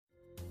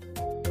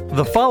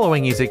The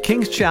following is a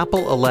Kings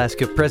Chapel,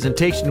 Alaska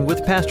presentation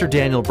with Pastor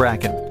Daniel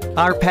Bracken.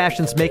 Our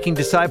passion's making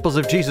disciples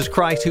of Jesus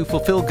Christ who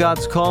fulfill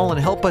God's call and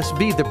help us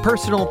be the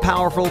personal,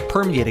 powerful,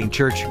 permeating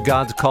church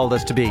God's called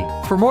us to be.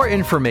 For more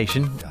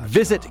information,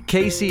 visit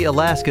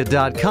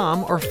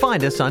kcalaska.com or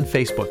find us on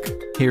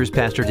Facebook. Here's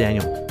Pastor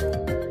Daniel.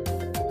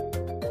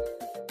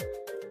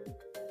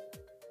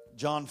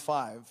 John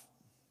 5.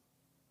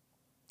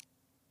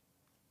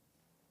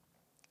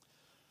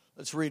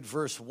 Let's read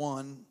verse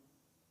 1.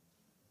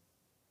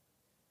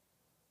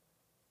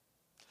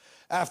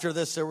 After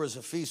this, there was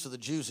a feast of the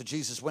Jews, and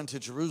Jesus went to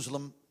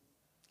Jerusalem.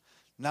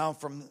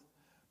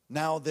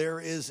 Now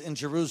there is in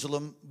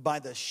Jerusalem by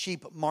the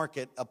sheep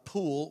market a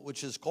pool,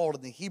 which is called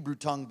in the Hebrew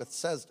tongue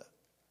Bethesda,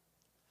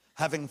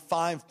 having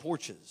 5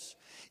 porches.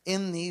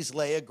 In these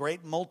lay a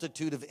great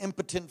multitude of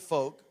impotent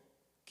folk,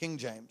 King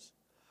James,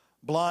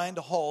 blind,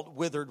 halt,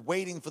 withered,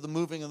 waiting for the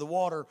moving of the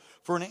water.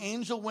 For an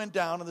angel went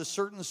down in a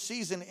certain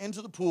season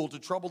into the pool to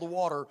trouble the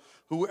water.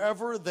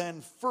 Whoever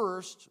then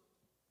first,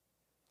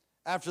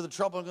 after the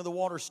troubling of the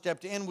water,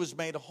 stepped in, was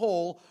made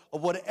whole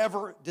of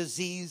whatever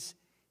disease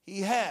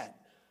he had.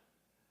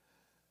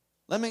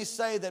 Let me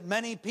say that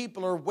many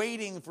people are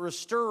waiting for a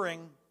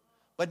stirring,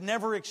 but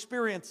never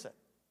experience it.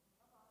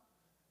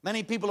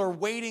 Many people are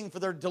waiting for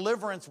their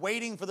deliverance,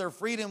 waiting for their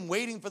freedom,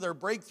 waiting for their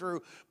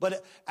breakthrough,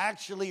 but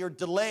actually are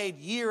delayed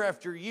year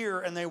after year,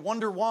 and they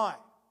wonder why.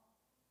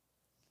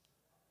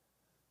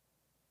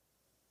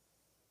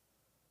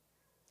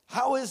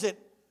 How is it,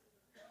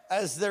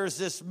 as there's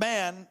this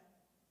man,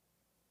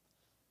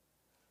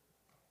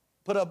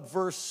 put up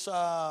verse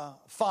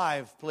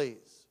 5,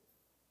 please.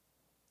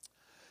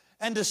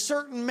 And a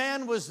certain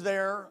man was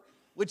there,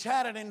 which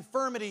had an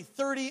infirmity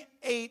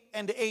 38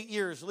 and 8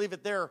 years. Leave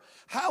it there.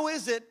 How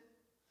is it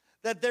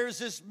that there's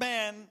this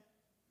man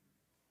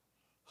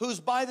who's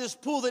by this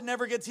pool that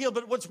never gets healed?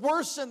 But what's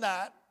worse than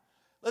that,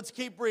 let's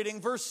keep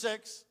reading. Verse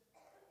 6.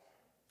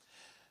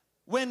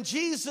 When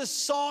Jesus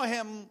saw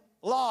him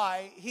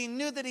lie, he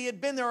knew that he had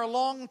been there a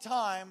long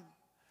time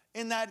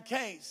in that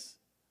case.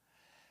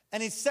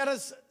 And he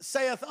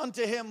saith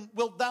unto him,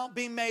 wilt thou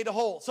be made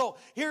whole? So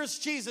here's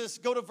Jesus.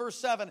 Go to verse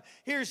 7.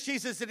 Here's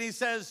Jesus, and he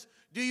says,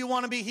 do you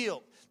want to be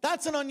healed?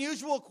 That's an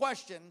unusual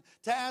question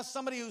to ask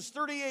somebody who's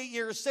 38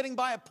 years sitting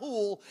by a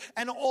pool,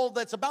 and all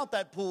that's about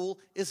that pool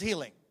is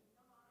healing.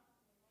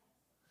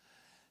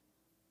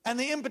 And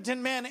the impotent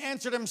man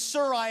answered him,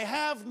 sir, I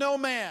have no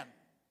man.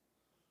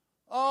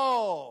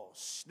 Oh,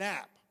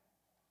 snap.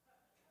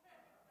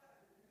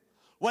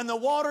 When the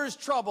water is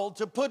troubled,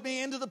 to put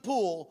me into the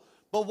pool,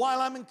 but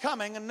while I'm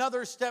coming,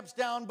 another steps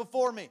down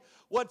before me.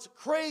 What's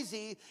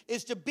crazy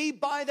is to be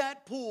by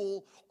that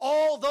pool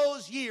all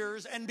those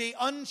years and be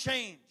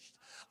unchanged.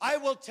 I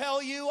will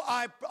tell you,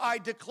 I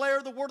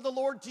declare the word of the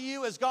Lord to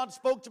you as God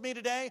spoke to me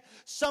today.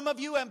 Some of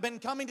you have been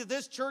coming to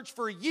this church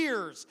for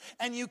years,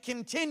 and you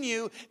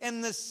continue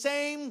in the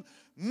same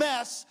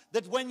mess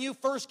that when you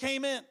first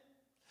came in.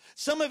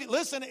 Some of you,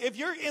 listen, if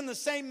you're in the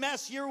same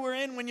mess you were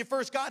in when you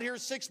first got here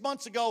 6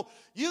 months ago,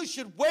 you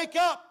should wake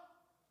up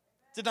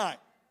tonight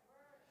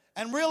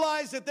and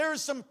realize that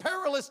there's some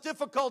perilous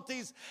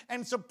difficulties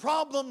and some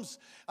problems.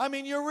 I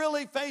mean, you're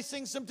really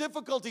facing some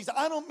difficulties.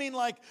 I don't mean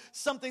like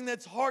something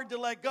that's hard to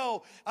let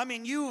go. I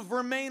mean, you've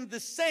remained the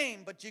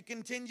same, but you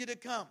continue to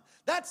come.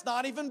 That's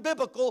not even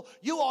biblical.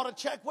 You ought to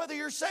check whether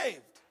you're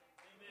saved.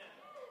 Amen.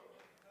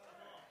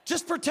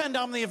 Just pretend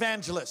I'm the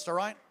evangelist, all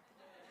right?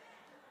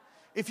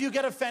 If you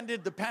get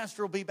offended, the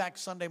pastor will be back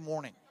Sunday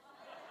morning.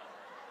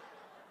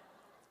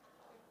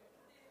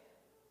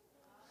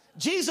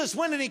 Jesus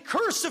went and he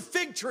cursed a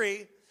fig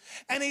tree,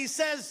 and he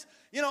says,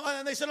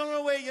 and they said,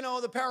 no, wait,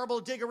 the parable,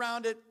 dig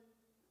around it.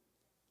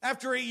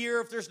 After a year,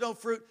 if there's no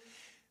fruit.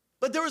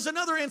 But there was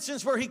another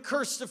instance where he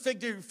cursed the fig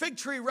tree. Fig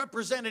tree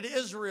represented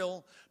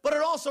Israel, but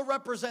it also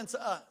represents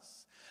us.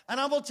 And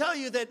I will tell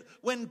you that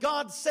when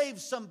God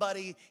saves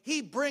somebody,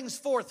 he brings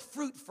forth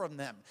fruit from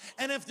them.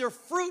 And if their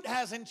fruit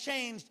hasn't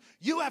changed,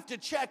 you have to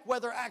check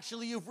whether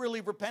actually you've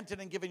really repented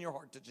and given your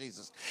heart to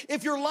Jesus.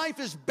 If your life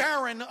is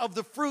barren of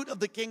the fruit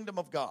of the kingdom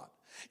of God,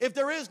 if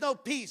there is no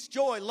peace,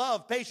 joy,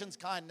 love, patience,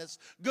 kindness,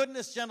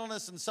 goodness,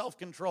 gentleness, and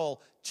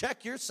self-control,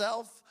 check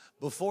yourself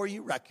before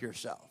you wreck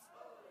yourself.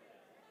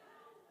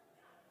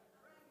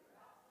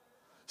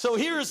 So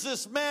here's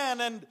this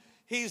man, and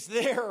he's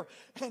there,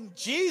 and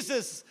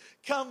Jesus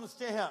comes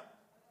to him.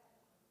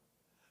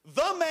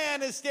 The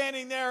man is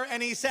standing there,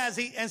 and he says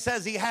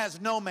he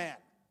has no man.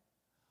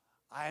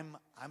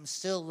 I'm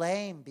still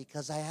lame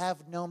because I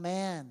have no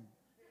man.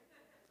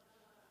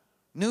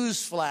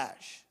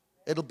 Newsflash,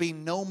 it'll be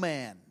no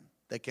man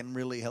that can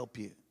really help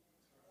you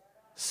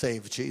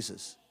save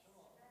Jesus.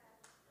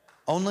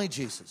 Only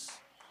Jesus.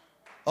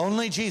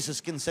 Only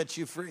Jesus can set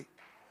you free.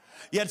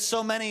 Yet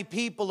so many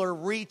people are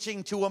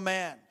reaching to a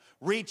man,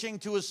 reaching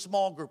to a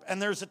small group.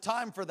 And there's a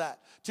time for that.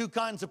 2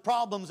 kinds of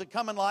problems that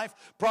come in life.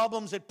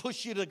 Problems that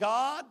push you to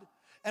God,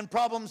 and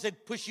problems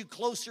that push you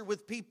closer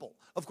with people.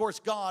 Of course,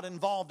 God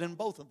involved in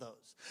both of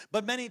those.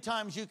 But many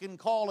times you can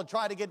call and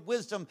try to get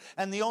wisdom,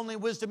 and the only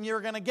wisdom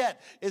you're going to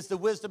get is the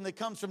wisdom that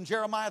comes from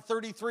Jeremiah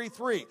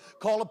 33:3.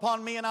 Call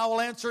upon me and I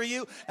will answer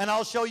you, and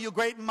I'll show you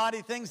great and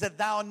mighty things that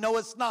thou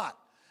knowest not.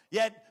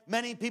 Yet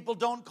many people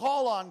don't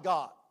call on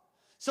God.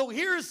 So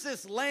here's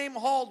this lame,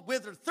 halt,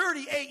 withered,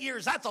 38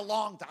 years, that's a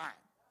long time.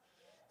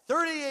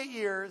 38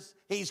 years,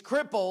 he's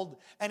crippled,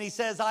 and he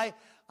says, I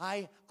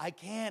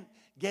can't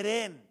get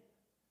in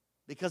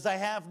because I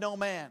have no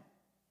man.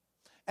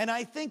 And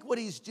I think what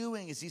he's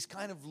doing is he's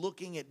kind of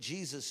looking at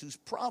Jesus, who's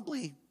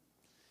probably,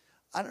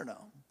 I don't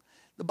know.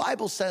 The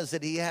Bible says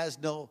that he has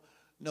no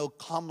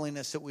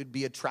comeliness that would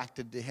be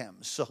attracted to him.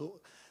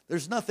 So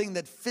there's nothing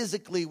that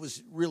physically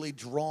was really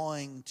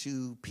drawing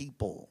to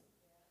people.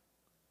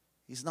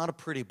 He's not a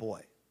pretty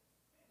boy.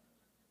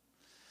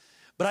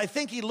 But I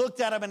think he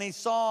looked at him and he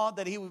saw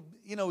that he,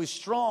 he's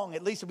strong.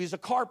 At least if he's a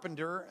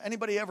carpenter.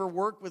 Anybody ever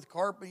worked with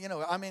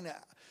carpenter?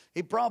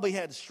 He probably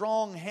had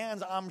strong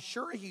hands. I'm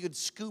sure he could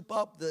scoop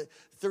up the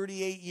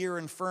 38-year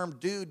infirm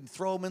dude and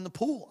throw him in the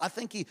pool. I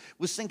think he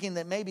was thinking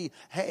that maybe,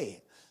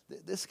 hey,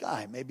 this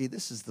guy, maybe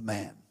this is the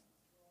man.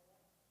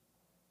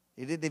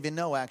 He didn't even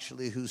know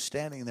actually who's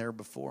standing there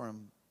before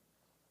him.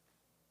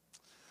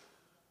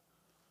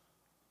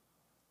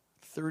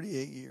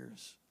 38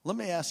 years. Let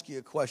me ask you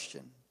a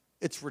question.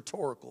 It's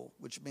rhetorical,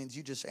 which means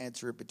you just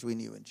answer it between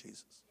you and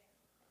Jesus.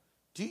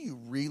 Do you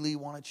really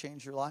want to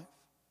change your life?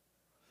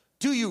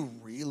 Do you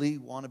really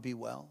want to be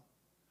well?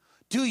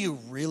 Do you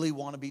really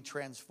want to be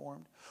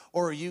transformed?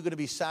 Or are you going to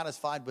be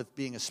satisfied with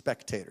being a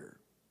spectator?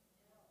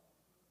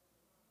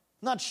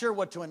 Not sure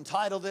what to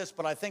entitle this,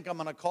 but I think I'm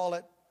going to call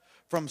it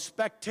From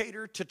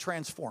Spectator to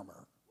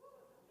Transformer.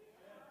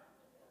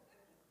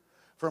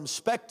 From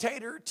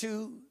spectator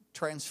to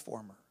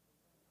transformer.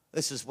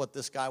 This is what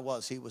this guy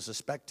was. He was a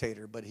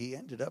spectator, but he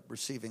ended up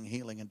receiving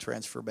healing and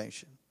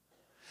transformation.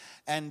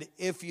 And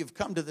if you've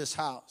come to this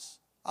house,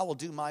 I will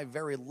do my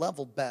very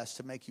level best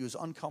to make you as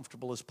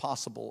uncomfortable as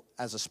possible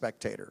as a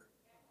spectator.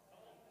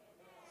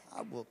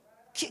 I will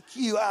kick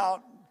you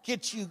out,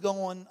 get you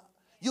going.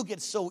 You'll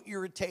get so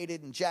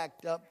irritated and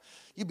jacked up.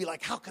 You'll be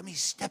like, how come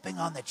he's stepping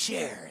on the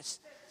chairs?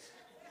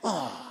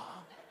 Oh.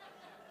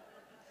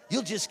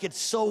 You'll just get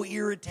so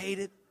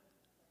irritated.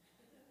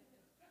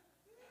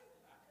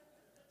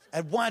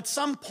 At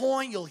some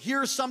point, you'll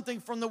hear something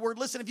from the word.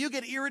 Listen, if you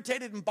get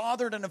irritated and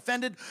bothered and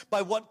offended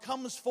by what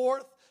comes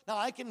forth, now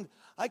I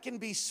can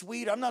be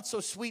sweet. I'm not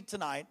so sweet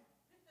tonight.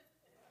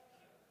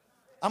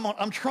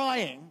 I'm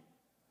trying.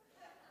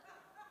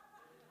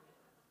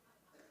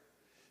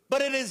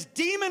 But it is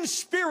demon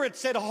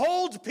spirits that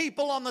hold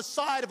people on the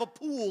side of a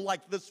pool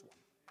like this one.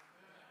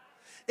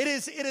 It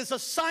is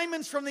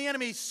assignments from the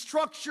enemy,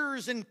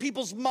 structures in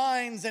people's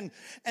minds and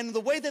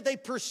the way that they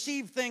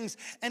perceive things.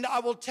 And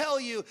I will tell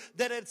you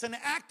that it's an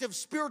act of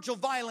spiritual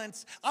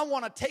violence. I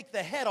want to take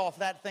the head off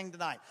that thing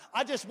tonight.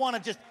 I just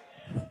want to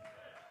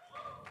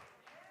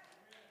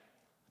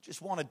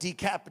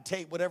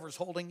decapitate whatever's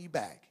holding you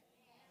back.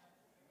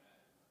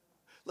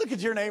 Look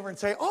at your neighbor and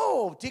say,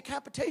 oh,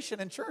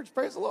 decapitation in church.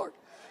 Praise the Lord.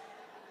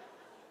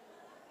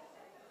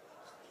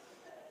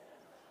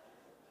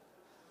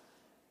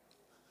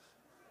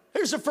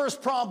 Here's the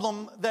first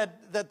problem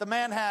that the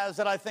man has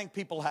that I think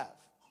people have,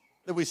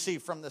 that we see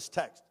from this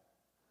text.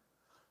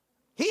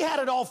 He had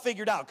it all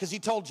figured out because he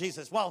told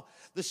Jesus, well,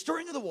 the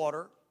stirring of the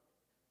water.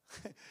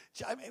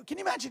 Can you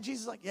imagine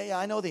Jesus like, yeah,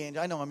 I know the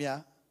angel. I know him,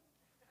 yeah.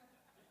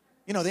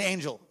 You know, the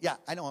angel. Yeah,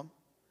 I know him.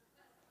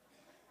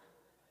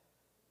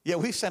 Yeah,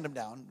 we sent him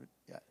down.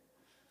 Yeah.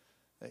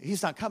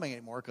 He's not coming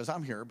anymore because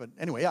I'm here. But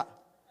anyway, yeah.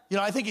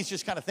 I think he's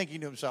just kind of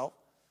thinking to himself.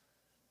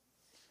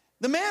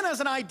 The man has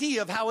an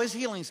idea of how his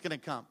healing's going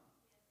to come.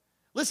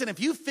 Listen, if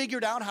you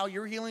figured out how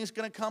your healing is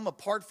going to come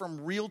apart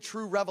from real,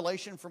 true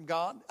revelation from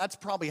God, that's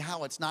probably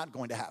how it's not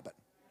going to happen.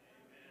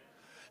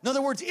 In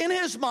other words, in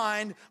his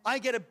mind, I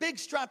get a big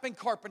strapping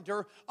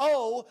carpenter.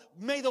 Oh,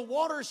 may the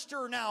water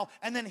stir now,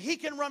 and then he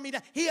can run me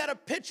down. He had a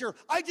pitcher.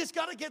 I just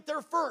got to get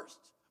there first.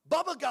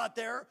 Bubba got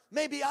there.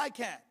 Maybe I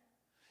can.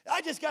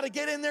 I just got to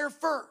get in there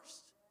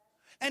first.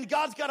 And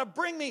God's got to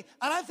bring me.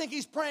 And I think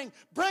he's praying,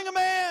 bring a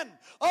man.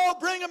 Oh,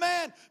 bring a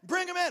man.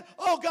 Bring a man.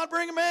 Oh, God,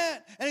 bring a man.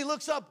 And he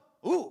looks up.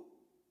 Ooh.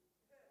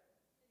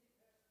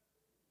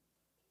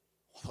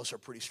 Well, those are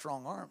pretty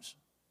strong arms.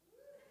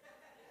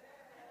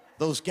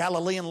 Those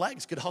Galilean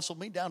legs could hustle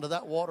me down to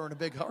that water in a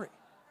big hurry.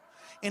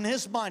 In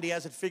his mind, he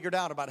has it figured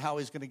out about how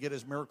he's going to get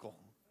his miracle.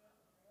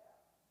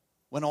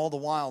 When all the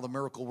while, the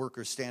miracle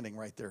worker is standing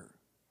right there,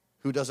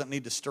 who doesn't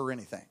need to stir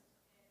anything.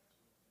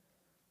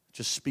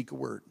 Just speak a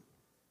word.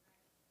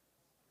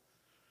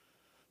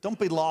 Don't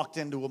be locked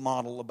into a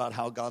model about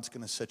how God's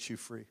going to set you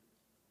free.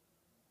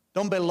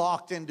 Don't be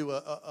locked into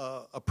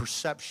a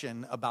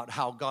perception about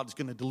how God's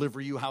going to deliver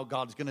you, how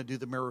God's going to do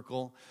the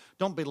miracle.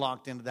 Don't be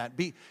locked into that.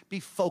 Be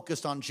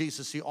focused on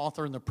Jesus, the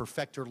author and the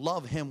perfecter.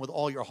 Love him with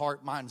all your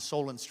heart, mind,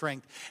 soul, and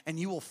strength, and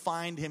you will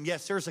find him.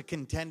 Yes, there's a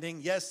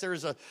contending. Yes,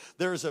 there's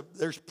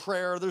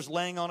prayer. There's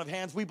laying on of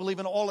hands. We believe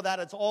in all of that.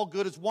 It's all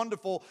good. It's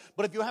wonderful.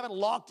 But if you have it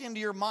locked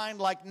into your mind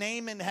like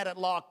Naaman had it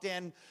locked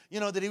in,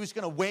 that he was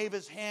going to wave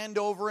his hand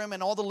over him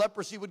and all the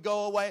leprosy would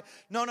go away.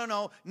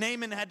 No.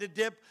 Naaman had to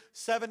dip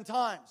 7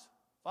 times.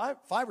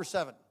 5 or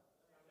 7?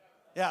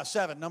 Yeah,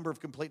 7. Number of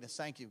completeness.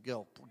 Thank you,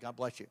 Gil. God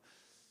bless you.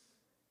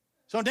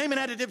 So Naaman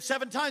had to dip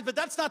 7 times, but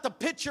that's not the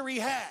picture he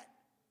had.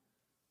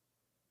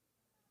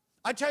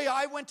 I tell you,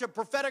 I went to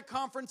prophetic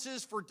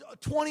conferences for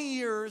 20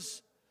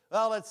 years.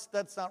 Well,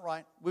 that's not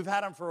right. We've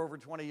had them for over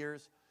 20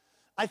 years.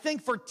 I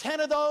think for 10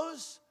 of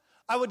those,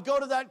 I would go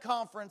to that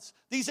conference.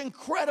 These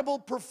incredible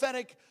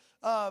prophetic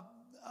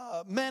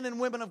men and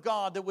women of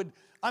God that would,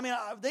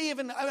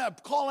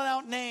 calling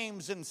out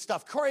names and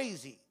stuff,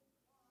 crazy.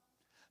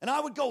 And I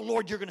would go,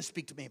 Lord, you're going to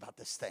speak to me about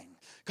this thing.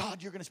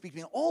 God, you're going to speak to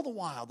me. And all the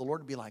while, the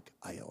Lord would be like,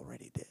 I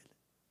already did.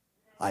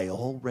 I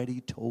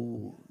already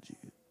told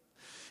you.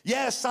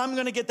 Yes, I'm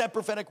going to get that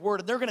prophetic word,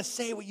 and they're going to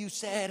say what you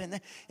said.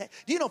 And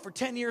for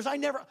 10 years, I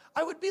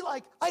would be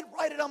like, I'd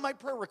write it on my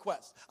prayer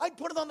request. I'd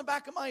put it on the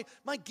back of my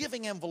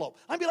giving envelope.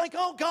 I'd be like,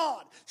 oh,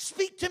 God,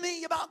 speak to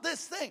me about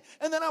this thing.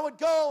 And then I would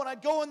go, and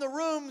I'd go in the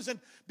rooms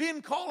and be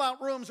in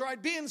call-out rooms, or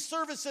I'd be in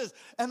services,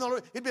 and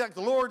it'd be like,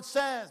 the Lord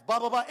says, blah,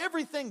 blah, blah,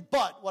 everything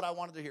but what I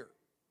wanted to hear.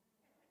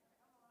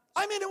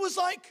 It was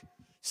like,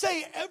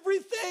 say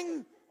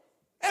everything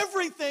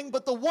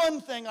but the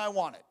one thing I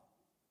wanted.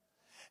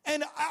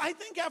 And I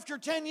think after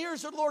 10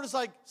 years, the Lord is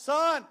like,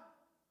 son,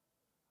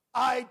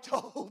 I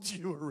told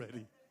you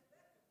already.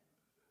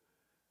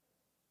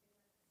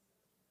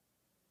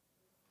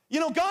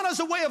 God has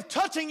a way of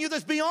touching you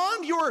that's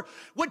beyond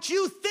what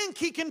you think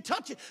he can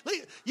touch you.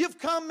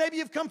 Maybe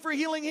you've come for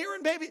healing here,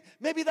 and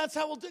maybe that's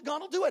how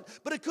God will do it.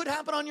 But it could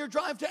happen on your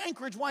drive to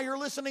Anchorage while you're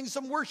listening to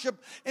some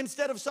worship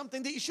instead of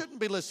something that you shouldn't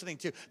be listening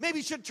to. Maybe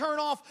you should turn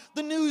off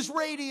the news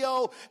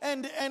radio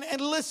and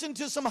listen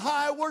to some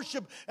high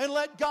worship and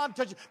let God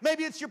touch you.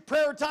 Maybe it's your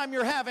prayer time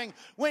you're having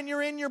when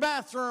you're in your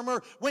bathroom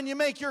or when you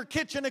make your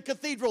kitchen a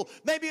cathedral.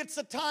 Maybe it's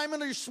the time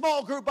in your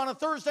small group on a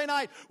Thursday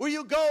night where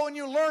you go and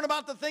you learn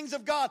about the things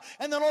of God.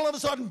 And then all of a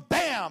sudden,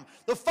 bam,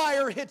 the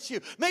fire hits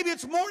you. Maybe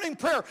it's morning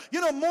prayer.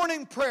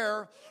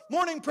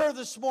 Morning prayer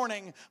this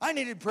morning. I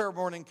needed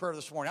morning prayer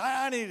this morning.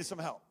 I needed some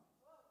help.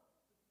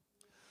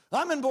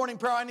 I'm in morning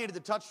prayer. I needed the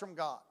touch from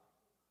God.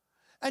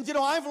 And,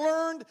 I've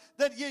learned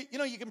that,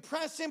 you can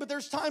press in, but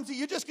there's times that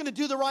you're just going to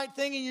do the right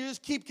thing and you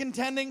just keep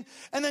contending.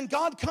 And then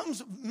God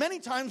comes many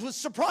times with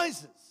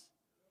surprises.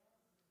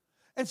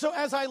 And so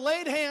as I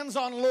laid hands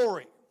on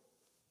Lori,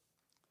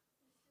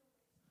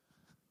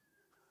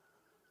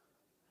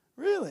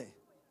 really?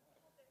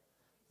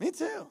 Me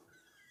too.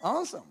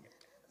 Awesome.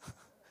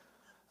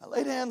 I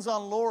laid hands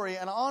on Lori,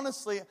 and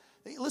honestly,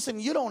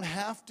 listen, you don't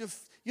have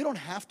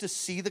to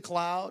see the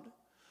cloud.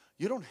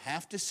 You don't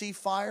have to see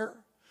fire.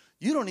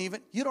 You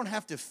don't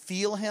have to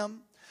feel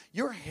him.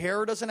 Your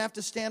hair doesn't have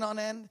to stand on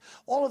end.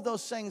 All of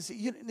those things,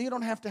 you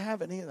don't have to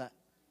have any of that.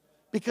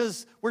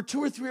 Because where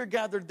 2 or 3 are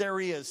gathered, there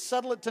he is.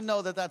 Settle it to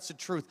know that that's the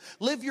truth.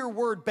 Live your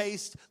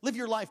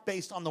life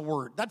based on the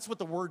word. That's what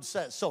the word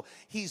says. So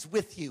he's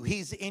with you.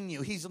 He's in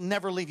you. He'll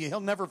never leave you. He'll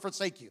never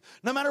forsake you.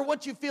 No matter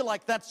what you feel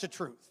like, that's the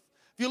truth.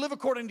 If you live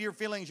according to your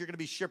feelings, you're going to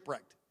be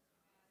shipwrecked.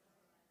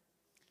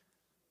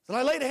 So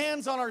I laid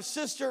hands on our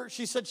sister.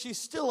 She said she's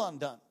still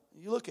undone.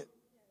 You look at.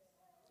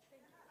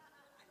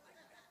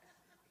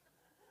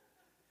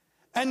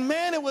 And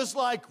man, it was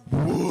like,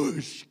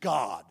 whoosh,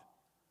 God.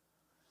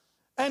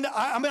 And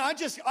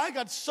I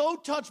got so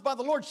touched by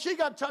the Lord. She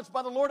got touched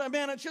by the Lord. And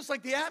man, it's just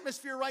like the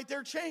atmosphere right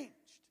there changed.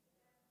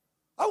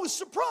 I was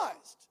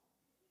surprised.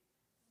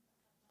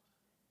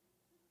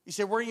 You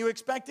say, were you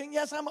expecting?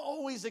 Yes, I'm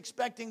always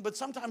expecting, but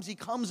sometimes he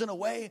comes in a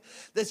way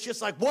that's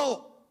just like,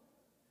 whoa.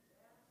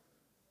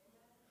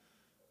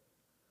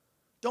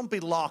 Don't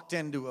be locked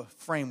into a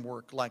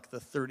framework like the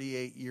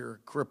 38-year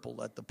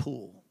cripple at the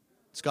pool.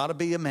 It's got to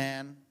be a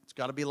man. It's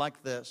got to be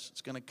like this.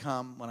 It's going to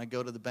come when I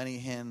go to the Benny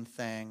Hinn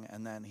thing,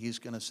 and then he's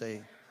going to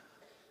say,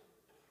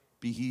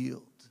 be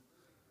healed.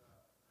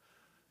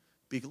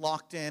 Be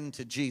locked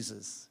into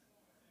Jesus.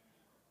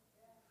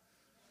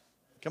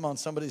 Come on,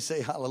 somebody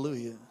say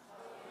hallelujah.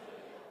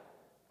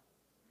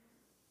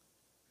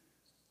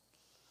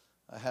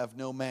 I have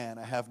no man.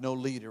 I have no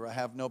leader. I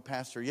have no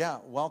pastor. Yeah,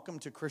 welcome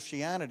to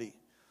Christianity.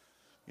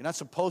 You're not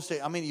supposed to,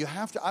 you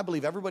have to, I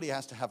believe everybody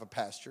has to have a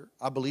pastor.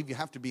 I believe you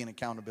have to be in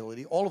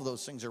accountability. All of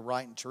those things are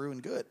right and true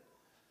and good.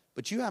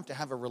 But you have to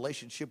have a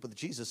relationship with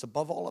Jesus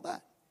above all of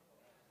that.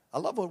 I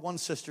love what one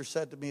sister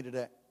said to me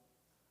today.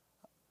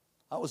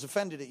 I was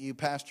offended at you,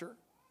 Pastor.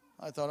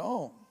 I thought,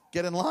 oh,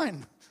 get in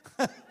line.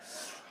 I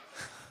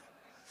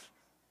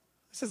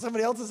said,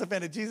 somebody else is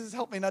offended. Jesus,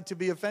 help me not to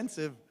be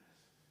offensive.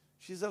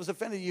 She said, I was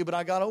offended at you, but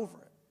I got over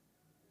it.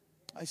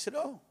 I said,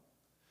 oh.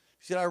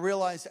 He said, I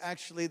realized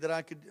actually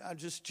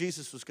that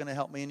Jesus was going to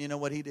help me. And you know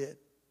what he did?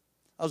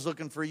 I was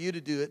looking for you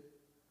to do it.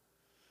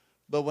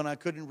 But when I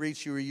couldn't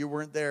reach you or you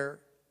weren't there,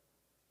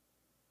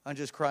 I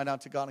just cried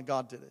out to God and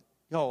God did it.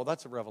 Oh,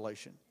 that's a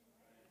revelation.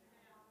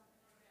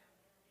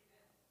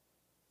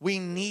 We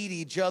need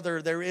each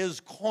other. There is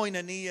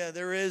koinonia.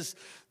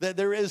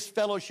 There is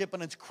fellowship,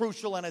 and it's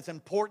crucial and it's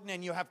important,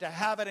 and you have to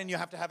have it, and you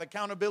have to have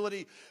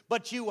accountability.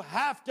 But you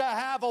have to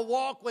have a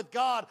walk with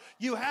God.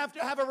 You have to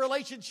have a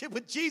relationship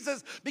with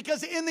Jesus,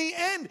 because in the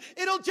end,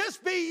 it'll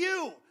just be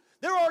you.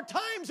 There are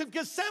times of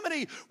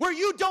Gethsemane where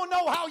you don't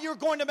know how you're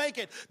going to make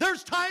it.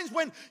 There's times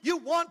when you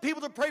want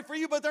people to pray for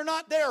you, but they're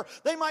not there.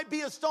 They might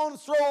be a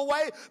stone's throw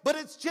away, but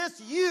it's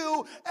just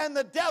you and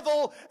the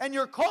devil, and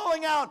you're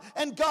calling out,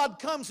 and God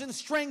comes and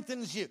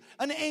strengthens you.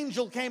 An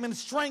angel came and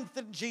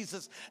strengthened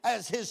Jesus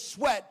as his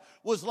sweat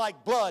was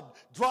like blood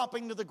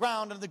dropping to the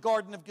ground in the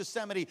Garden of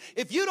Gethsemane.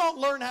 If you don't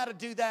learn how to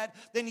do that,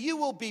 then you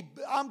will be,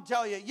 I'm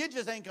telling you, you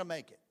just ain't going to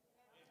make it.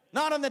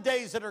 Not in the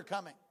days that are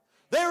coming.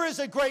 There is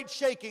a great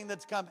shaking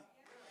that's coming.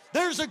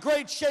 There's a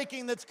great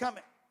shaking that's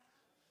coming.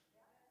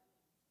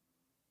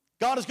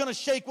 God is going to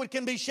shake what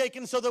can be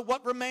shaken so that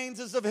what remains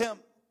is of him.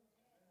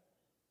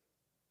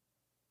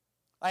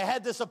 I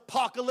had this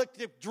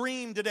apocalyptic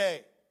dream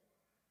today.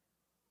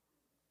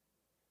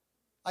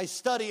 I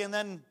study, and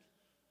then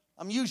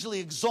I'm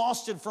usually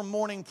exhausted from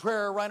morning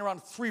prayer right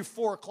around 3 or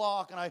 4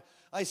 o'clock, and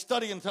I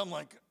study until I'm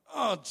like,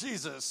 oh,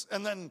 Jesus.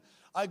 And then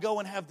I go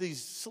and have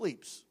these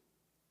sleeps.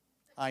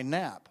 I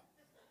nap.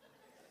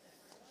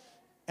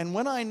 And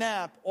when I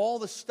nap, all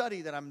the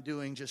study that I'm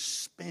doing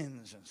just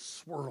spins and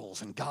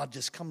swirls, and God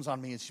just comes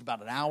on me. It's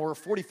about an hour,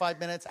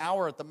 45 minutes,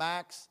 hour at the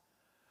max.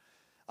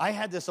 I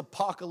had this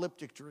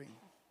apocalyptic dream.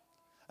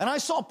 And I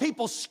saw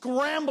people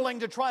scrambling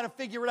to try to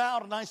figure it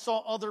out, and I saw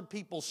other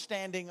people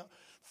standing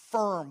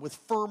firm, with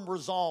firm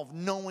resolve,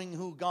 knowing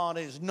who God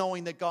is,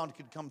 knowing that God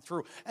could come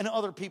through, and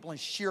other people in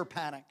sheer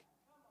panic.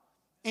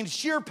 In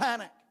sheer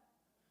panic.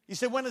 You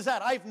say, when is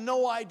that? I have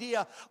no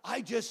idea.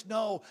 I just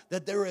know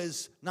that there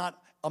is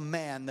not a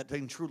man that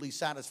can truly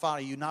satisfy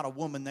you, not a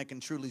woman that can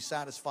truly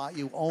satisfy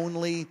you.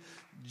 Only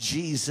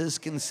Jesus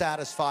can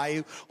satisfy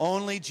you.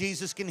 Only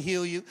Jesus can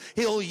heal you.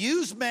 He'll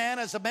use man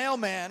as a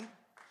mailman,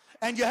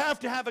 and you have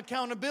to have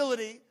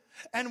accountability.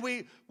 And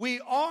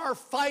we are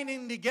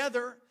fighting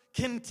together,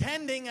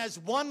 contending as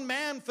one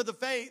man for the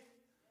faith.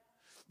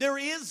 There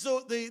is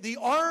the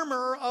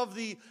armor of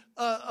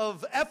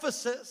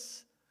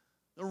Ephesus,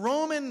 the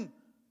Roman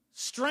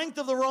strength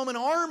of the Roman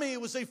army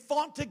was they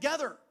fought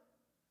together.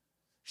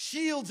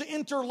 Shields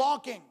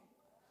interlocking.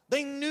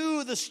 They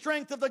knew the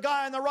strength of the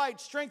guy on the right,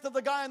 strength of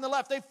the guy on the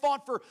left. They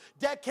fought for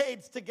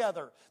decades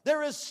together.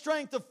 There is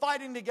strength of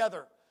fighting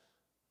together.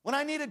 When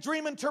I need a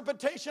dream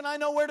interpretation, I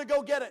know where to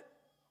go get it.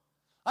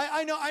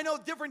 I know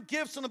different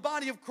gifts in the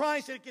body of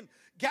Christ that can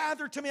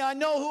gather to me. I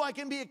know who I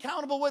can be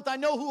accountable with. I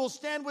know who will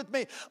stand with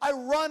me. I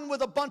run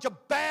with a bunch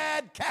of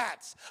bad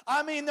cats.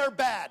 I mean, they're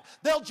bad.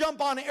 They'll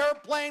jump on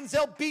airplanes.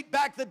 They'll beat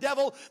back the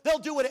devil. They'll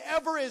do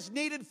whatever is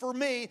needed for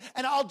me,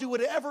 and I'll do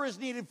whatever is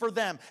needed for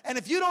them. And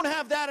if you don't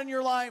have that in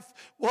your life,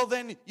 well,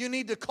 then you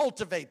need to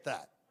cultivate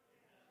that.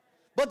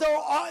 But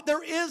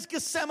there is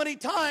Gethsemane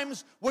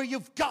times where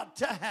you've got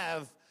to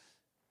have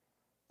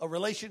a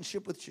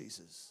relationship with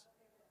Jesus.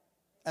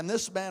 And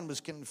this man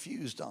was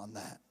confused on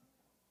that.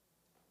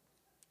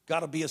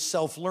 Got to be a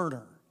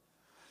self-learner.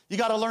 You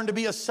got to learn to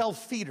be a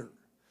self-feeder.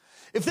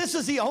 If this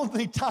is the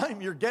only time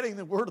you're getting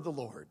the word of the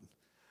Lord,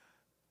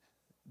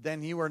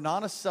 then you are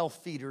not a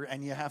self-feeder,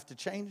 and you have to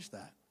change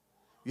that.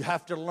 You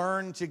have to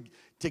learn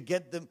to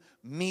get the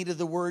meat of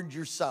the word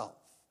yourself.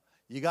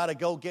 You got to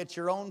go get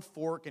your own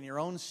fork and your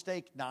own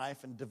steak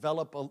knife and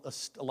develop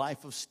a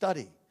life of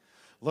study.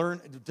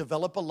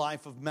 Develop a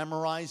life of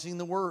memorizing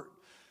the word.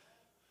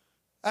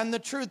 And the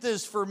truth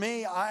is, for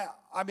me, I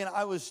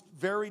was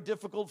very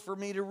difficult for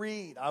me to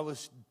read. I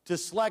was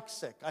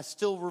dyslexic. I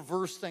still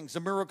reverse things. A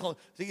miracle.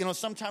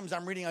 Sometimes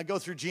I'm reading, I go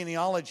through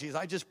genealogies.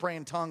 I just pray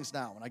in tongues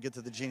now when I get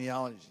to the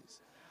genealogies.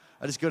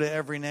 I just go to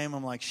every name.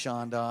 I'm like,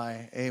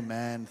 Shandai,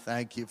 amen,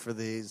 thank you for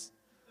these.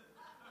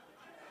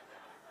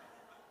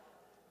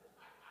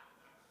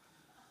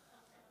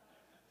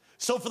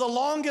 So for the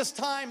longest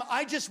time,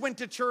 I just went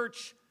to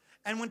church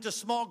and went to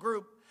small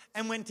group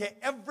and went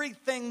to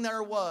everything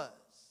there was.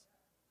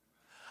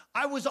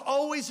 I was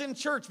always in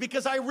church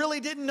because I really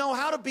didn't know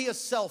how to be a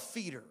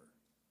self-feeder.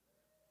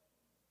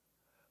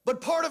 But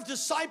part of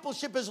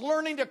discipleship is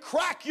learning to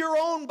crack your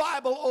own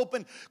Bible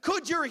open.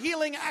 Could your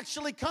healing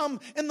actually come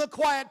in the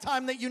quiet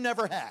time that you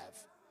never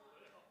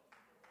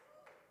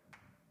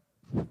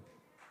have?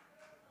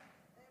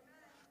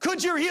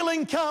 Could your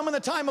healing come in the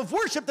time of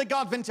worship that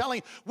God's been telling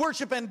you?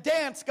 Worship and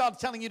dance God's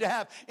telling you to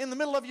have in the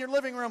middle of your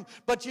living room,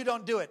 but you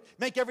don't do it.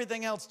 Make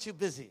everything else too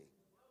busy.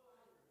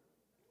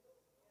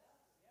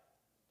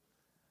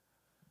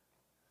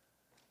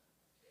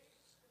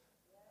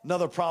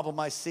 Another problem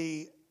I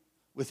see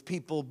with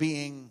people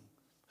being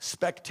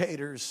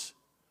spectators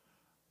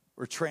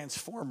or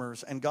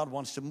transformers, and God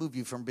wants to move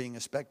you from being a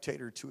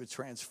spectator to a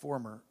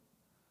transformer.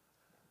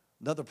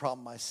 Another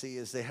problem I see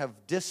is they have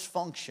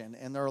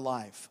dysfunction in their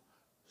life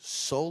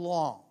so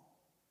long,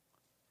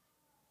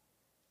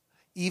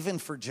 even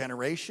for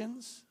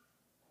generations,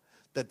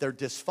 that their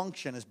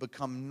dysfunction has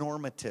become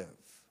normative.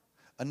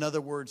 In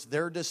other words,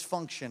 their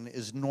dysfunction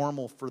is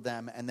normal for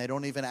them, and they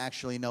don't even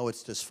actually know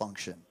it's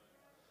dysfunction.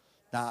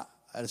 Now,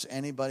 does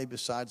anybody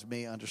besides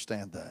me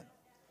understand that?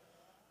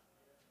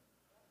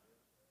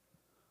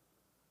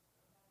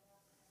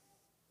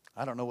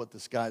 I don't know what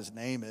this guy's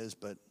name is,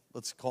 but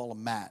let's call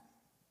him Matt.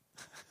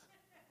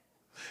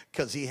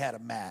 Because he had a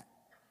Matt.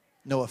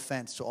 No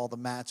offense to all the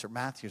Matts or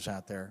Matthews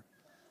out there.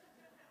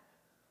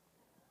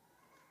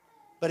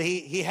 But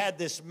he had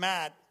this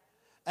Matt.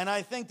 And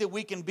I think that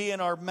we can be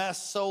in our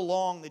mess so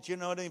long that you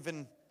don't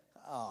even...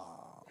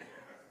 Oh.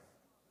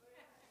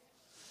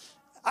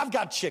 I've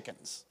got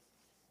chickens.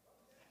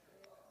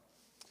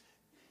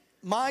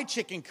 My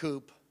chicken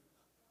coop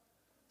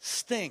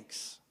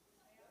stinks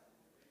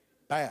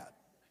bad.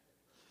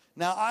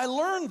 Now, I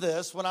learned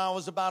this when I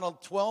was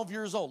about 12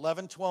 years old,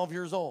 11, 12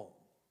 years old.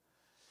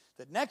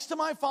 That next to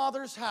my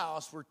father's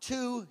house were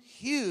two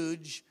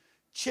huge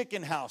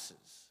chicken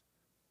houses,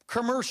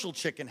 commercial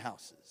chicken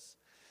houses.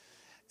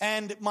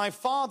 And my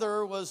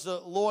father was a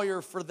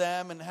lawyer for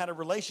them and had a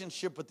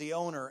relationship with the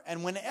owner.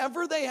 And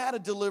whenever they had a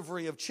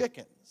delivery of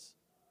chickens,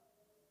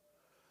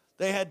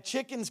 they had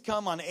chickens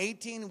come on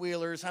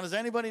 18-wheelers. How does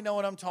anybody know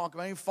what I'm talking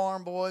about? Any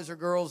farm boys or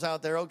girls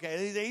out there? Okay,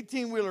 these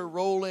 18-wheeler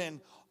roll in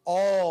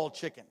all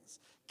chickens,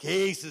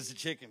 cases of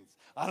chickens.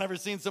 I've never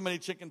seen so many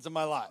chickens in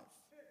my life.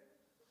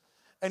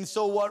 And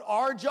so what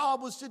our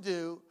job was to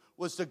do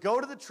was to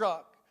go to the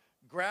truck,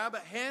 grab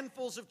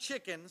handfuls of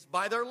chickens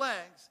by their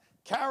legs,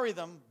 carry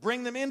them,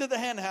 bring them into the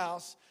hen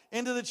house,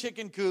 into the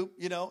chicken coop,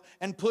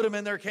 and put them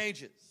in their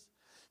cages.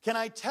 Can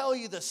I tell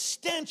you the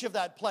stench of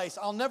that place?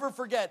 I'll never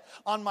forget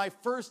on my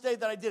first day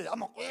that I did it. I'm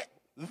like,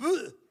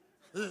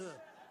 you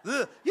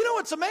know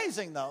what's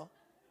amazing though?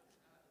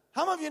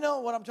 How many of you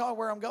know what I'm talking,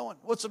 where I'm going?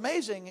 What's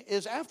amazing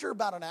is after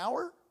about an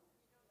hour,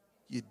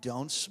 you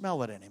don't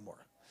smell it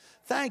anymore.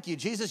 Thank you,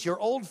 Jesus. Your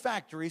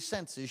olfactory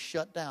senses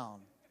shut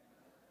down.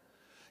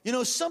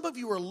 Some of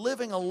you are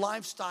living a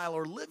lifestyle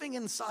or living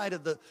inside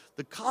of the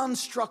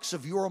constructs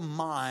of your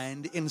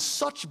mind in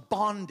such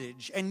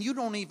bondage, and you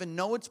don't even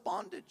know it's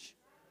bondage.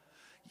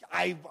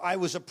 I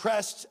was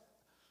depressed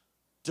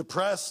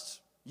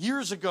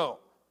years ago.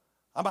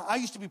 I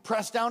used to be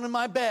pressed down in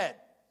my bed.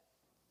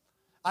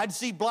 I'd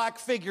see black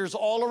figures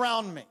all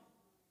around me.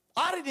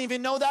 I didn't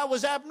even know that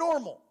was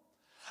abnormal.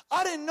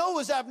 I didn't know it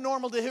was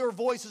abnormal to hear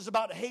voices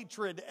about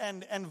hatred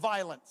and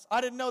violence. I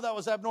didn't know that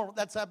was abnormal.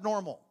 That's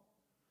abnormal.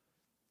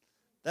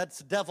 That's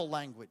devil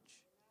language.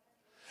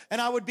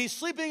 And I would be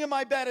sleeping in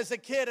my bed as a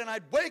kid, and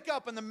I'd wake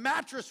up, and the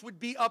mattress would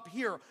be up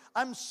here.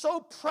 I'm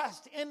so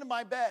pressed into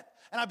my bed,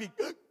 and I'd be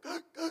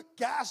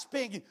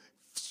gasping,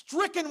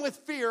 stricken with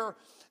fear,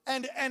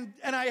 and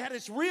I had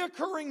this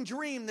reoccurring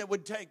dream that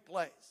would take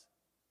place.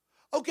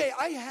 Okay,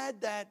 I had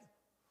that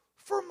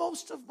for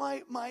most of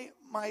my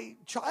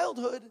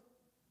childhood,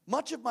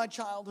 much of my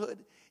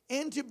childhood,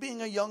 into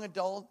being a young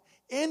adult,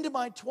 into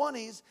my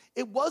 20s.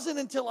 It wasn't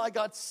until I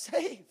got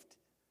saved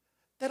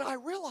that I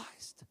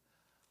realized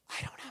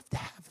I don't have to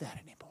have that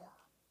anymore.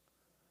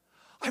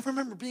 I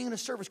remember being in a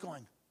service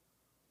going,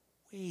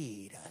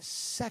 wait a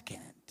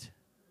second.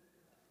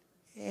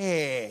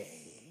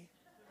 Hey,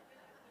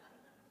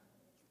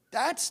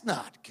 that's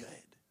not good.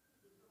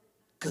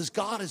 Because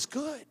God is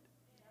good.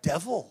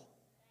 Devil.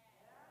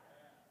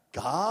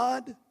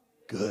 God,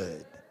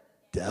 good.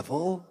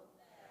 Devil.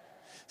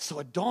 So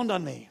it dawned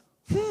on me,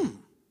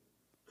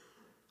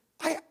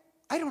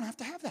 I don't have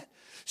to have that.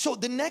 So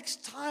the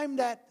next time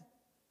that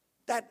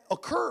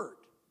occurred,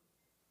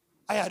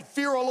 I had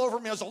fear all over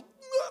me. I was like,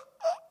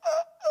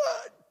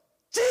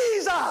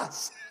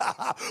 Jesus!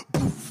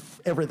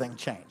 Poof, everything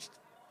changed.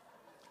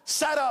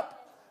 Sat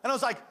up, and I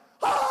was like,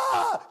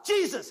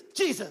 Jesus,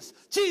 Jesus,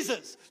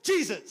 Jesus,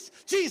 Jesus,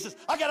 Jesus.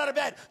 I got out of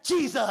bed.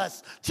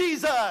 Jesus,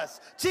 Jesus,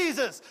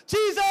 Jesus,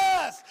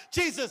 Jesus,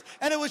 Jesus.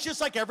 And it was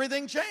just like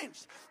everything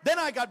changed. Then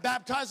I got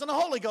baptized in the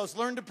Holy Ghost,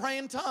 learned to pray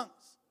in tongues.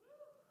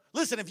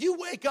 Listen, if you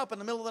wake up in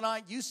the middle of the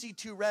night, you see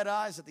two red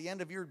eyes at the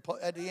end of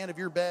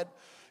your bed,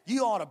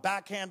 you ought to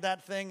backhand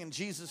that thing in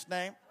Jesus'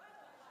 name.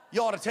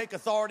 You ought to take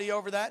authority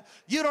over that.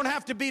 You don't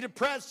have to be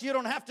depressed. You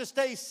don't have to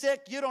stay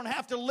sick. You don't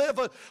have to live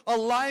a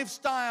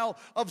lifestyle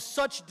of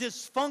such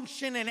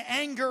dysfunction and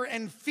anger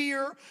and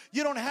fear.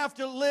 You don't have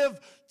to live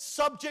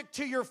subject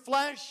to your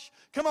flesh.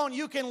 Come on,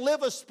 you can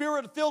live a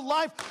spirit-filled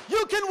life.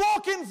 You can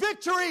walk in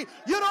victory.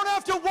 You don't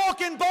have to walk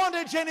in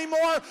bondage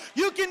anymore.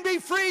 You can be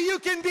free. You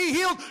can be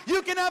healed.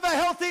 You can have a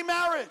healthy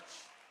marriage.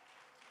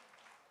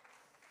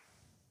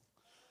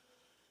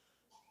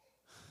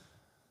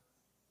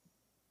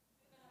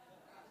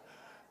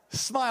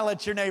 Smile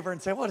at your neighbor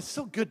and say, well, it's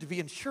so good to be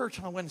in church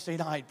on a Wednesday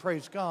night.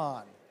 Praise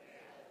God.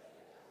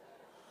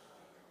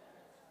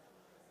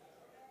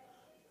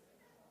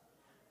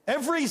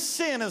 Every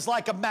sin is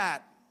like a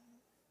mat.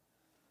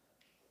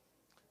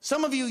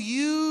 Some of you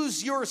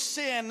use your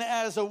sin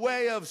as a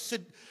way of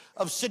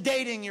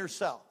sedating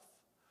yourself,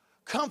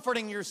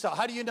 comforting yourself.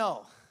 How do you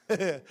know?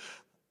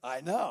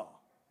 I know.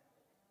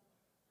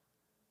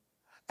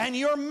 And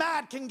your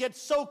mat can get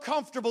so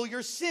comfortable.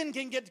 Your sin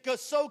can get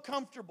so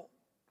comfortable.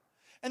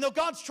 And though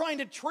God's trying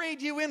to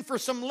trade you in for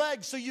some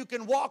legs so you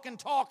can walk and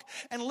talk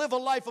and live a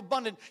life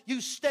abundant,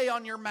 you stay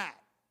on your mat.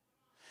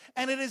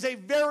 And it is a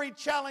very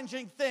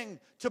challenging thing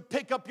to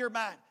pick up your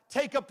mat,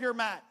 take up your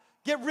mat,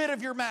 get rid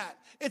of your mat.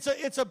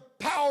 It's a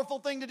powerful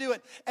thing to do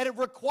it. And it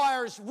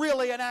requires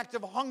really an act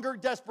of hunger,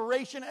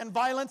 desperation, and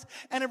violence.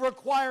 And it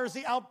requires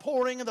the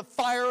outpouring of the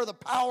fire, the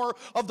power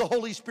of the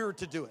Holy Spirit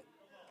to do it.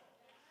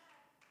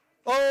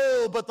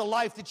 Oh, but the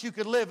life that you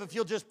could live if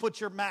you'll just put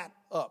your mat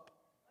up.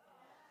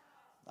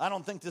 I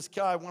don't think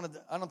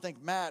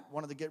Matt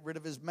wanted to get rid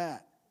of his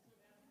mat.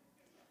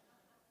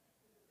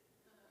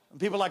 And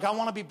people are like, I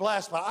want to be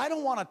blessed, but I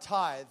don't want to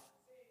tithe.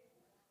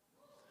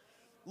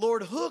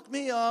 Lord, hook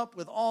me up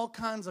with all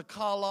kinds of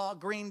kala,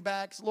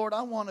 greenbacks. Lord,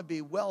 I want to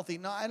be wealthy.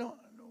 No, I don't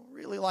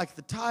really like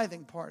the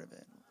tithing part of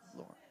it,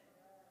 Lord.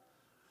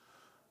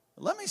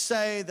 Let me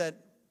say that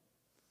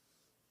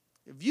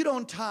if you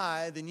don't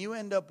tithe and you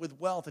end up with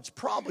wealth, it's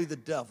probably the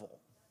devil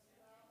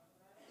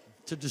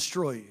to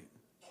destroy you.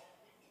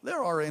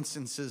 There are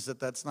instances that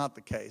that's not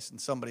the case, and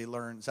somebody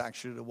learns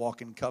actually to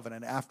walk in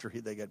covenant after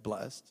they get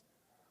blessed.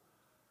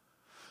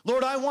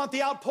 Lord, I want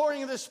the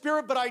outpouring of the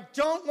Spirit, but I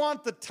don't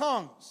want the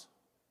tongues.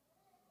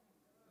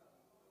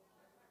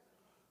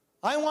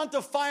 I want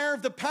the fire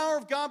of the power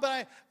of God,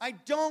 but I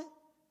don't,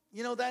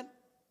 the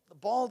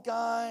bald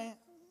guy,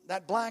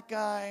 that black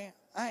guy,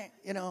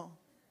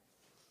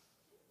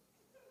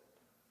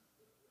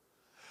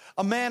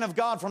 A man of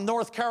God from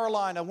North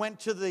Carolina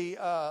went to the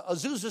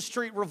Azusa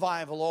Street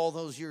revival all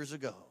those years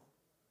ago.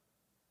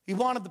 He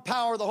wanted the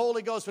power of the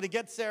Holy Ghost, but he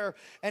gets there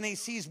and he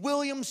sees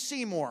William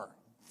Seymour.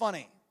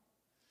 Funny.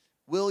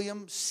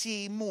 William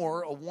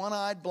Seymour, a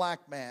one-eyed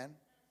black man,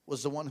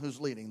 was the one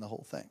who's leading the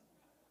whole thing.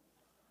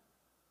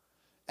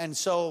 And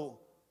so,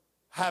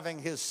 having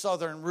his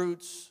southern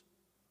roots,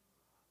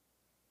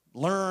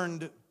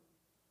 learned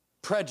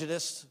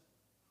prejudice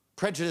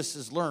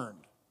is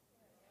learned.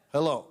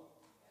 Hello.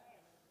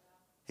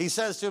 He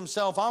says to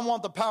himself, I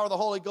want the power of the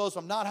Holy Ghost.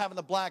 I'm not having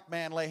the black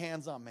man lay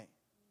hands on me.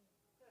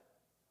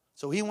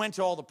 So he went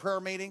to all the prayer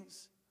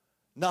meetings.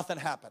 Nothing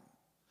happened.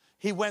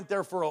 He went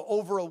there for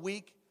over a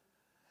week.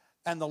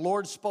 And the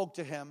Lord spoke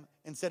to him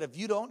and said, if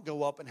you don't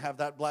go up and have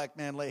that black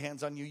man lay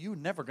hands on you, you're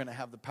never going to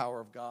have the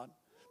power of God.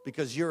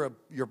 Because you're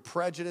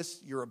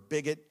prejudiced, you're a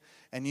bigot,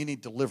 and you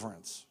need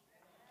deliverance.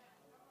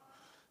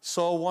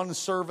 So one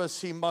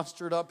service, he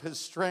mustered up his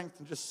strength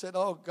and just said,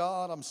 oh,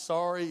 God, I'm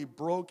sorry. He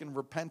broke in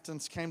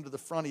repentance, came to the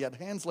front. He had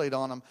hands laid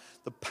on him.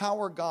 The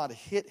power of God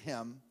hit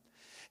him.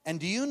 And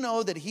do you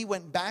know that he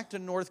went back to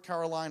North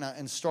Carolina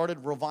and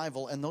started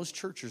revival, and those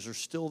churches are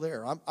still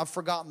there? I've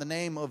forgotten the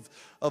name of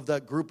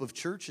that group of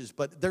churches,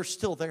 but they're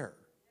still there.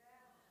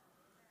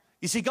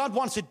 You see, God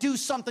wants to do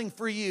something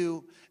for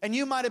you, and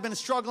you might have been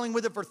struggling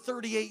with it for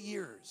 38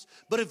 years.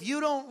 But if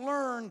you don't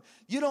learn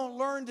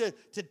to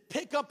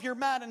pick up your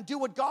mat and do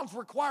what God's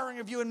requiring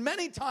of you, and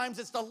many times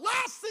it's the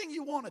last thing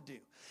you want to do.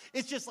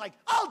 It's just like,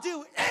 I'll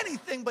do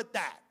anything but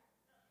that.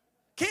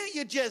 Can't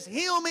you just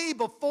heal me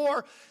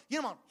before,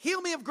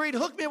 heal me of greed,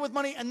 hook me up with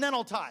money, and then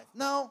I'll tithe?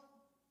 No.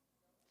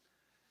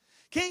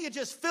 Can't you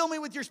just fill me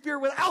with your Spirit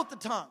without the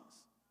tongues?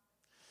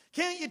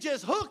 Can't you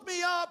just hook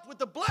me up with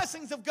the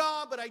blessings of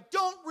God, but I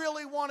don't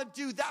really want to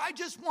do that. I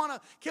just want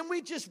to, can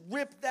we just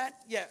rip that?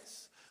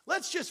 Yes.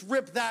 Let's just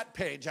rip that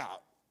page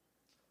out.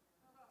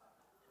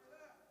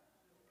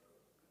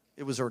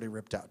 It was already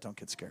ripped out. Don't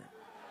get scared.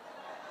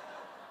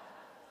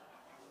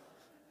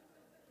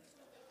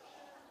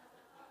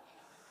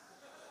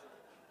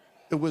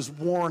 It was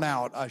worn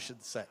out, I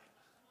should say,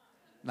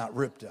 not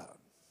ripped out.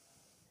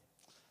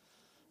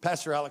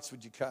 Pastor Alex,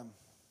 would you come?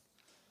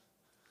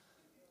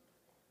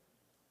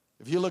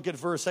 If you look at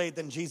verse 8,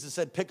 then Jesus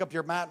said, pick up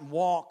your mat and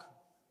walk.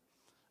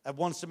 At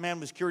once the man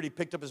was cured. He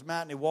picked up his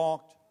mat and he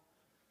walked.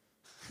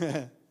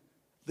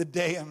 The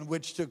day on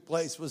which took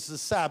place was the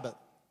Sabbath.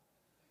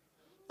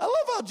 I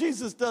love how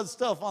Jesus does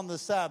stuff on the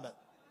Sabbath.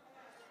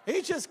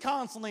 He's just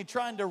constantly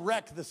trying to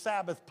wreck the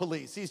Sabbath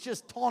police. He's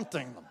just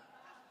taunting them.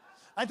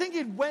 I think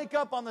he'd wake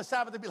up on the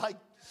Sabbath and be like,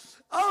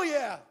 oh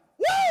yeah,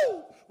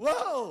 woo,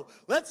 whoa,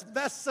 let's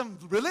mess some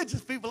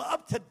religious people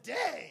up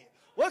today.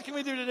 What can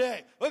we do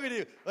today? What can we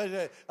do?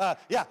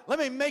 Let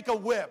me make a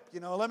whip.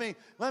 Let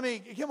me,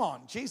 come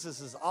on.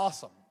 Jesus is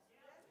awesome.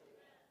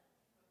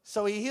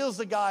 So he heals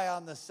the guy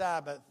on the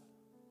Sabbath.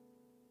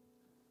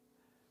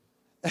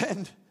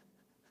 And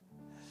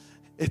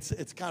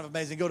it's kind of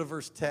amazing. Go to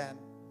verse 10.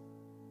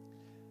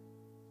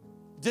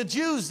 The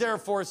Jews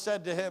therefore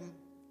said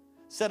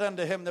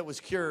unto him that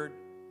was cured,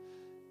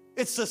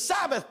 it's the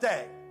Sabbath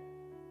day.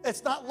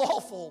 It's not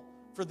lawful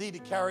for thee to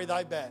carry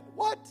thy bed.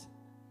 What?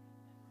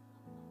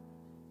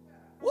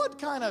 What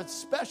kind of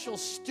special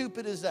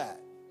stupid is that?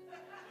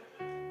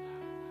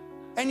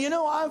 And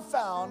I've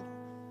found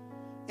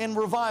in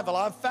revival,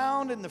 I've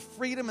found in the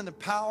freedom and the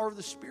power of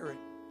the Spirit,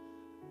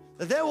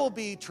 that there will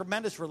be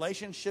tremendous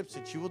relationships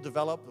that you will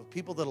develop with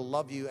people that will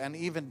love you, and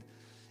even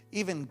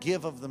even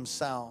give of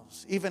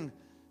themselves, even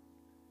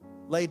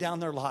lay down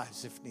their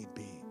lives if need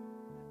be.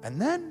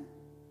 And then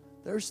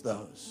there's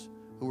those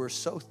who are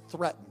so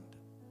threatened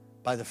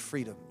by the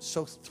freedom,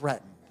 so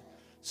threatened,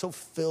 so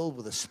filled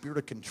with a spirit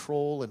of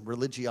control and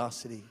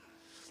religiosity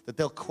that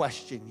they'll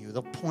question you.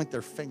 They'll point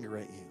their finger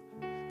at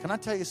you. Can I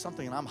tell you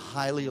something that I'm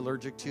highly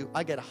allergic to?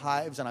 I get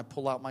hives and I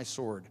pull out my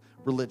sword.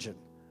 Religion.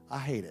 I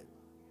hate it.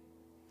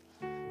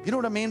 You know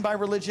what I mean by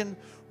religion?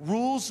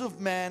 Rules of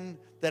men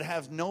that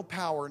have no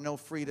power, no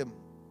freedom.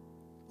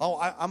 Oh,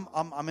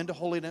 I'm into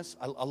holiness.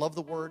 I love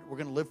the word. We're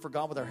going to live for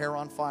God with our hair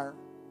on fire.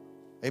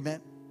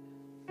 Amen.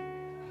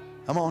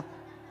 Come on.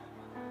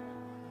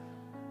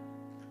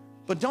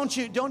 But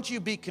don't you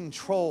be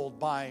controlled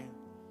by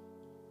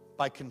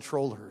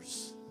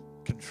controllers,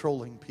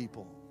 controlling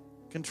people.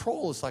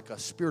 Control is like a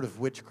spirit of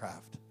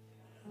witchcraft.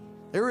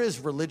 There is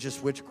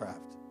religious witchcraft.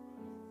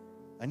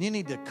 And you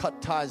need to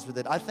cut ties with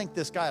it. I think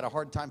this guy had a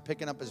hard time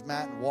picking up his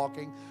mat and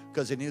walking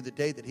because he knew the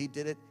day that he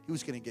did it, he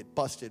was going to get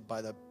busted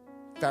by the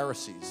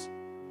Pharisees.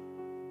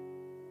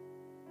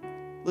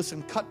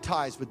 Listen, cut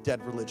ties with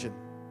dead religion.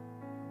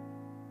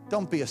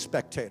 Don't be a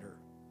spectator.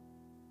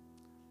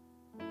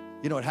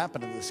 You know what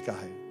happened to this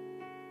guy?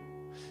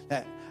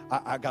 Now,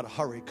 I got to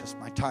hurry because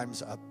my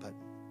time's up. But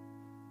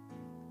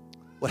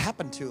what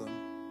happened to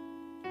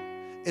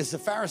him is the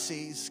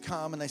Pharisees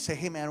come and they say,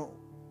 hey man,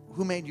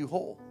 who made you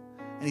whole?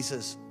 And he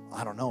says,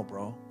 I don't know,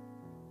 bro.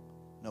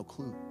 No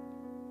clue.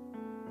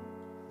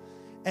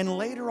 And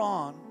later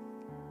on,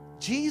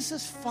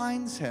 Jesus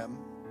finds him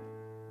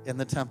in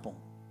the temple.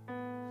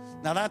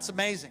 Now that's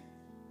amazing.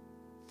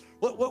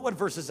 What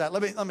verse is that?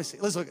 Let me see.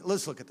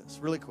 Let's look at this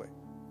really quick.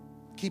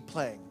 Keep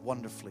playing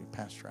wonderfully,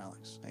 Pastor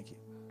Alex. Thank you.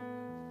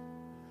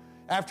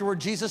 Afterward,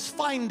 Jesus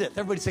findeth.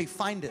 Everybody say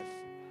findeth.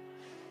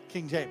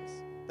 King James.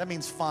 That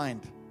means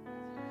find.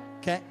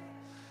 Okay?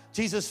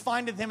 Jesus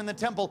findeth him in the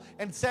temple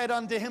and said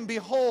unto him,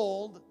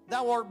 behold,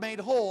 thou art made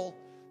whole.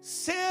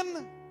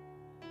 Sin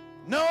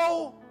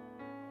no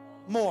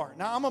more.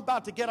 Now, I'm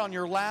about to get on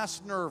your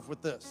last nerve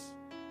with this.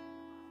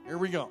 Here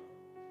we go.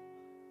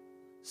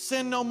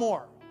 Sin no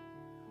more.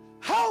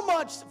 How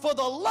much, for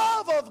the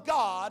love of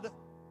God,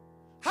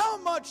 how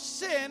much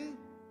sin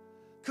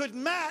could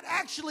Matt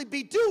actually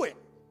be doing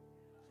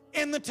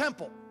in the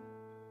temple?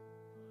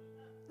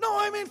 No,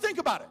 I mean, think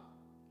about it.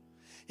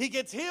 He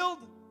gets healed.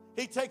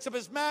 He takes up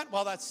his mat.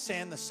 Well, that's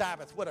sin, the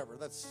Sabbath, whatever.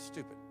 That's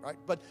stupid, right?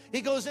 But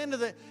he goes in,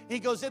 they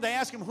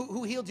ask him,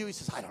 who healed you? He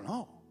says, I don't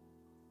know,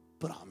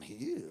 but I'm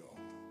healed.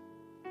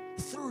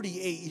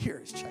 38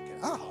 years, check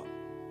it out.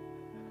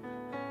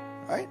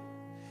 Right?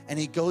 And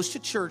he goes to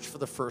church for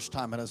the first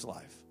time in his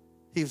life.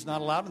 He was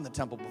not allowed in the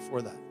temple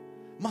before that.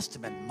 Must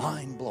have been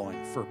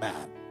mind-blowing for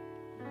Matt.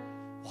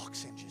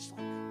 Walks in just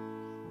like,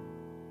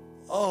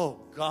 oh,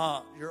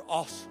 God, you're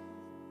awesome.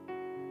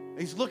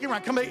 He's looking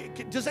around.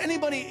 Does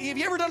anybody, have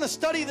you ever done a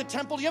study of the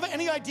temple? Do you have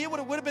any idea what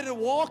it would have been to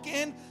walk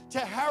in to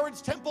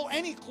Herod's temple?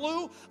 Any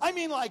clue? I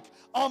mean, like,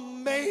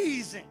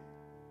 amazing.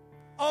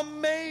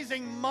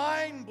 Amazing,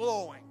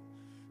 mind-blowing.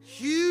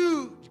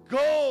 Huge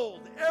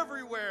gold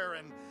everywhere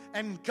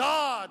and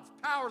God's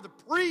power, the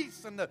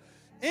priests and the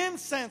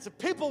incense and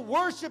people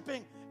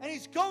worshiping. And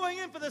he's going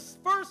in for this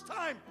first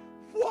time.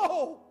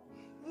 Whoa,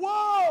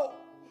 whoa,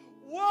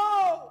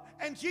 whoa.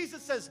 And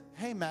Jesus says,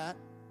 hey, Matt.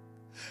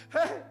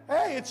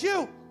 Hey, it's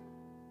you.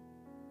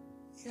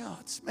 Yeah,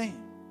 it's me.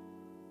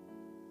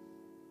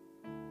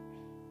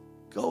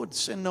 Go and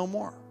sin no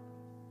more.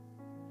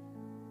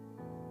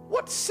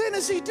 What sin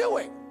is he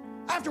doing?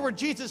 Afterward,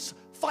 Jesus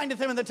findeth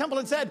him in the temple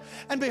and said,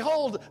 and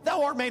behold,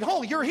 thou art made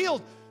whole. You're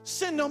healed.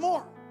 Sin no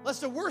more,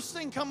 lest the worst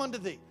thing come unto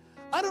thee.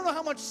 I don't know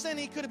how much sin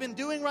he could have been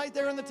doing right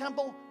there in the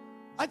temple.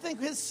 I think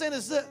his sin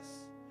is this.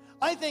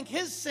 I think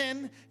his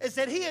sin is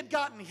that he had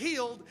gotten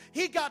healed,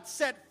 he got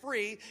set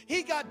free,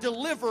 he got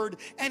delivered,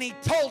 and he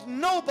told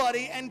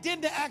nobody and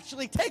didn't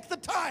actually take the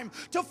time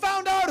to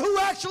find out who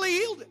actually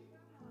healed him.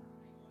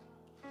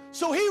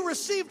 So he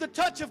received the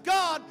touch of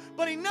God,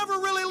 but he never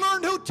really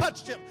learned who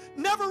touched him.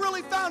 Never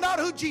really found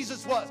out who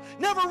Jesus was.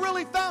 Never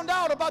really found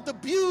out about the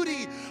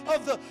beauty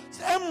of the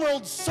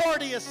emerald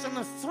sardius and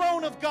the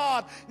throne of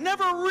God.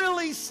 Never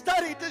really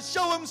studied to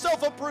show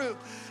himself approved.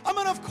 I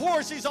mean, of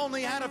course, he's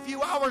only had a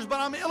few hours,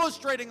 but I'm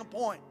illustrating a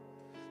point.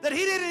 That he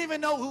didn't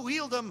even know who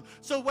healed him,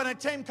 so when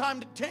it came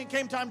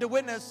time to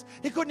witness,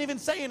 he couldn't even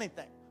say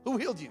anything. Who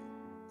healed you?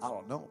 I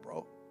don't know,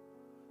 bro.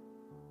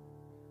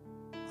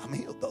 I'm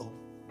healed, though.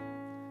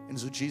 And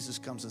so Jesus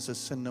comes and says,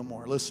 sin no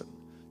more. Listen,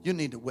 you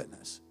need to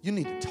witness. You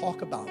need to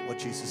talk about what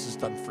Jesus has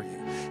done for you.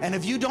 And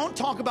if you don't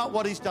talk about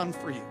what he's done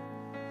for you,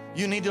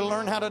 you need to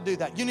learn how to do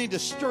that. You need to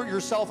stir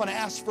yourself and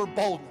ask for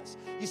boldness.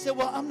 You say,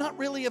 well, I'm not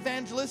really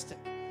evangelistic.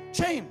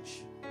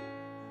 Change.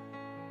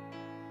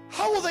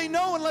 How will they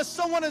know unless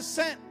someone is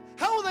sent?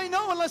 How will they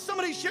know unless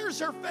somebody shares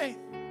their faith?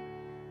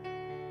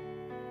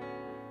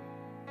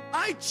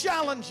 I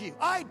challenge you.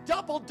 I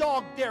double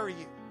dog dare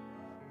you.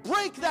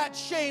 Break that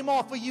shame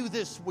off of you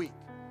this week.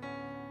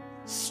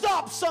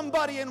 Stop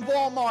somebody in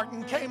Walmart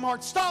and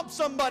Kmart. Stop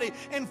somebody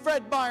in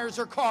Fred Meyer's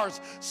or Cars.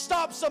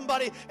 Stop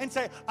somebody and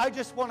say, I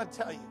just want to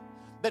tell you,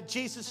 that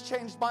Jesus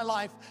changed my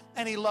life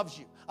and He loves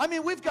you. I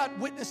mean, we've got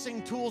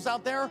witnessing tools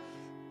out there.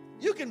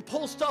 You can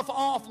pull stuff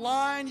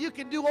offline. You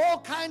can do all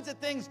kinds of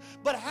things,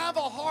 but have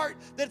a heart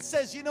that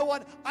says, you know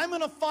what? I'm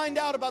going to find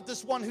out about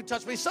this one who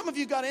touched me. Some of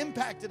you got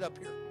impacted up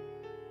here.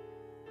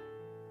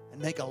 And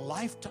make a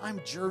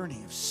lifetime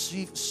journey of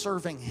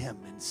serving Him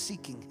and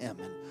seeking Him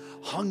and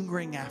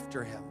hungering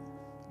after Him.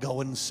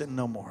 Go and sin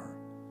no more.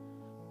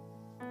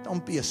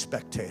 Don't be a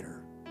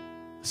spectator.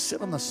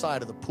 Sit on the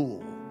side of the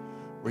pool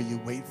where you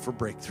wait for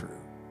breakthrough.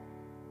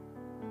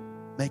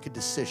 Make a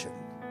decision.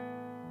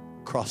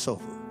 Cross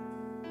over.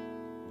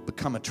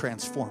 Become a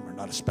transformer,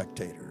 not a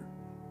spectator.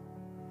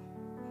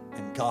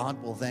 And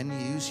God will then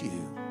use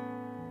you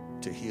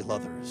to heal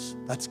others.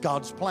 That's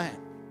God's plan.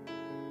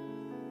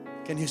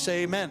 Can you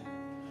say amen?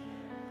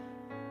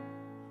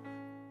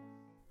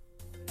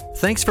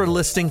 Thanks for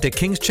listening to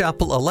Kings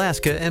Chapel,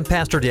 Alaska, and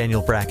Pastor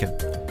Daniel Bracken.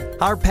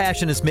 Our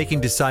passion is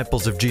making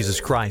disciples of Jesus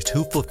Christ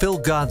who fulfill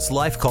God's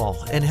life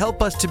call and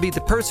help us to be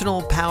the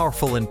personal,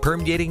 powerful, and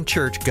permeating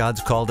church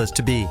God's called us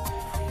to be.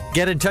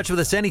 Get in touch with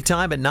us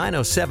anytime at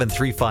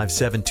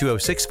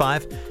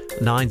 907-357-2065,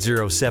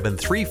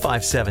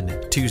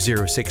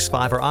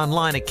 907-357-2065, or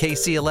online at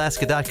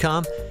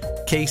kcalaska.com,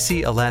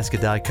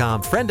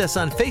 kcalaska.com. Friend us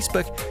on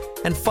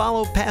Facebook and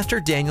follow Pastor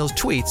Daniel's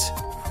tweets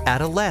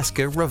at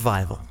Alaska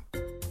Revival.